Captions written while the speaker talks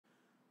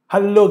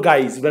Hello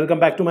guys, welcome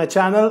back to my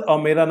channel और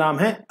मेरा नाम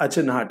है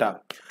अचिन नाहटा।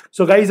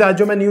 सो गाइस, आज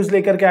जो मैं न्यूज़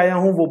लेकर के आया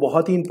हूं वो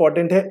बहुत ही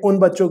इंपॉर्टेंट है उन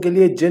बच्चों के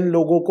लिए जिन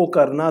लोगों को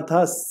करना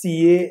था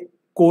सीए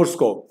कोर्स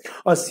को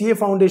और सीए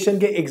फाउंडेशन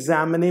के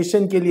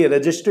एग्जामिनेशन के लिए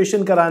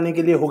रजिस्ट्रेशन कराने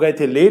के लिए हो गए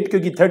थे लेट,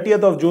 क्योंकि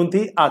 30th ऑफ जून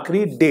थी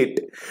आखिरी डेट।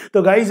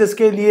 तो गाइस,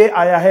 इसके लिए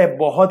आया है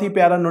बहुत ही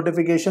प्यारा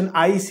नोटिफिकेशन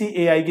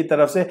ICAI की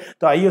तरफ से।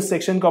 तो आइए उस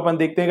सेक्शन को अपन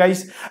देखते हैं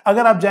गाइस।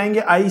 अगर आप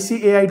जाएंगे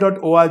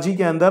ICAI.org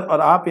के अंदर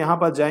और आप यहां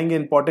पर जाएंगे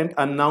इंपॉर्टेंट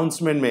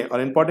अनाउंसमेंट में,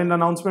 और इंपॉर्टेंट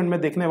अनाउंसमेंट में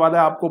देखने वाला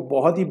है आपको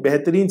बहुत ही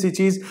बेहतरीन सी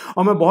चीज।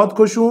 और मैं बहुत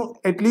खुश हूं,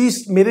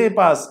 एटलीस्ट मेरे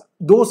पास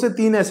 2 से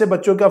 3 ऐसे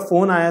बच्चों का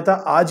फोन आया था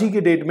आज ही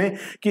की डेट में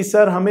कि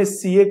सर हमें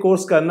सीए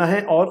कोर्स करना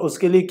है और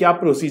उसके लिए क्या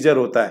प्रोसीजर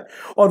होता है।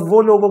 और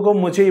वो लोगों को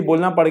मुझे ये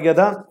बोलना पड़ गया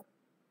था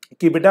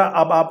कि बेटा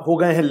अब आप हो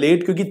गए हैं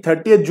लेट, क्योंकि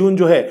 30th जून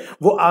जो है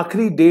वो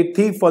आखिरी डेट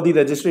थी for the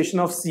registration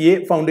of CA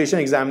foundation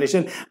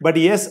examination. But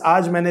yes,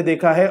 आज मैंने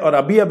देखा है और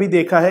अभी अभी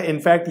देखा है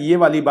इनफैक्ट ये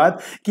वाली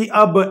बात कि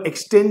अब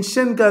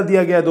एक्सटेंशन कर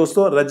दिया गया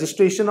दोस्तों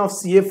रजिस्ट्रेशन ऑफ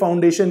सीए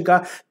फाउंडेशन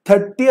का।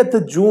 30th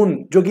जून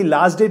जो कि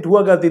लास्ट डेट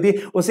हुआ करती थी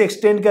उसे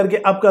एक्सटेंड करके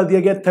अब कर दिया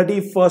गया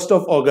 31st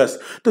ऑफ अगस्त।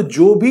 तो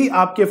जो भी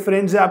आपके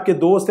फ्रेंड्स हैं, आपके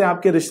दोस्त हैं,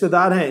 आपके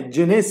रिश्तेदार हैं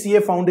जिन्हें सीए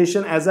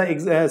फाउंडेशन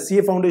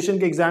सीए फाउंडेशन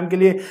के एग्जाम के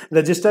लिए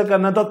रजिस्टर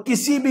करना था,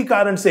 किसी भी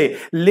कारण से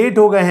लेट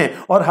हो गए हैं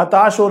और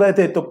हताश हो रहे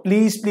थे, तो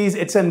please please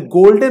it's an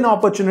golden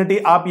opportunity.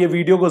 आप ये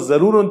वीडियो को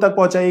जरूर उन तक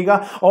पहुंचाइएगा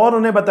और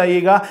उन्हें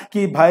बताइएगा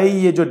कि भाई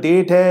ये जो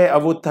डेट है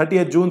अब वो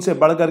 30th जून से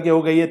बढ़ करके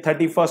हो गई है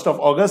 31st ऑफ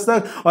अगस्त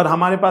तक, और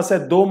हमारे पास है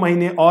 2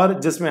 महीने और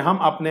जिसमें हम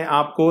अपने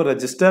आप को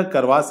रजिस्टर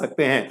करवा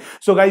सकते हैं।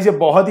 सो गाइस, ये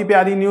बहुत ही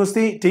प्यारी न्यूज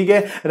थी। ठीक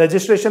है,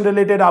 रजिस्ट्रेशन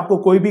रिलेटेड आपको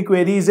कोई भी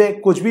क्वेरीज है,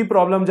 कुछ भी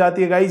प्रॉब्लम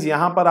जाती है गाइस,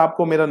 यहां पर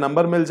आपको मेरा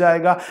नंबर मिल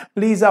जाएगा,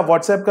 प्लीज आप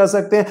व्हाट्सएप कर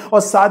सकते हैं।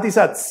 और साथ ही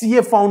साथ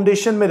सीए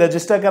फाउंडेशन में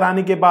रजिस्टर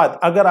कराने के बाद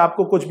अगर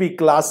आपको कुछ भी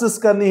क्लासेस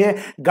करनी है,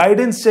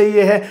 गाइडेंस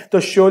चाहिए है, तो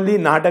surely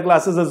Nahata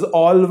classes is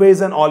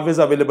always and always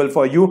available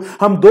for you.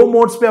 हम 2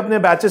 मोड्स पे अपने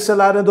बैचेस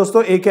चला रहे हैं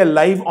दोस्तों, एक है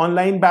लाइव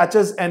ऑनलाइन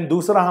बैचेस एंड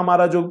दूसरा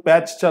हमारा जो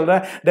बैच चल रहा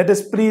है that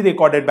is pre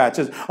recorded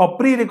batches. और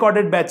प्री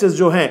रिकॉर्डेड बैचेस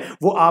जो हैं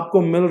वो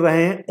आपको मिल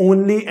रहे हैं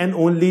only and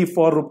only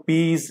for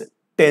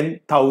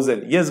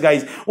 ₹10,000। Yes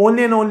guys,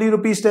 only and only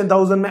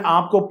 ₹10,000 में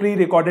आपको प्री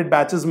रिकॉर्डेड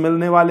बैचेस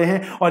मिलने वाले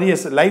हैं। और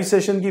यस, लाइव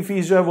सेशन की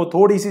फीस जो है वो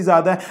थोड़ी सी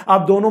ज्यादा है,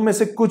 आप दोनों में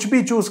से कुछ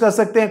भी चूज कर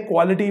सकते हैं,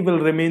 quality will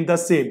remain the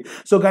same.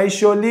 So guys,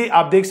 surely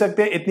आप देख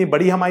सकते हैं इतनी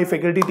बड़ी हमारी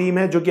फैकल्टी टीम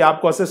है जो कि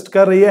आपको असिस्ट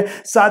कर रही है।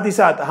 साथ ही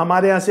साथ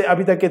हमारे यहां से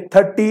अभी तक के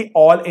 30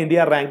 ऑल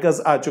इंडिया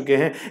रैंकर्स आ चुके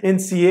हैं इन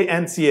सीए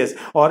एंड सीएस,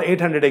 और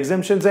 800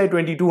 एग्जाम्पशंस है,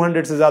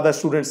 2200 से ज्यादा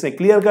स्टूडेंट्स ने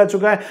क्लियर कर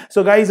चुका है।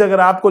 सो गाइस, अगर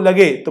आपको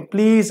लगे तो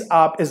प्लीज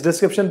आप इस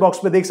डिस्क्रिप्शन बॉक्स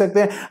पे देख सकते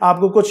हैं,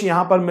 आपको कुछ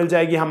यहां पर मिल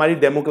जाएगी हमारी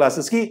डेमो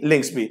क्लासेस की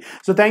लिंक्स भी।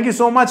 So thank you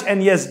so much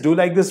and yes, do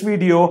like this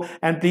video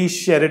and please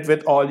share it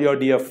with all your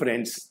dear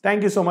friends.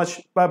 Thank you so much,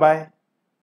 bye bye.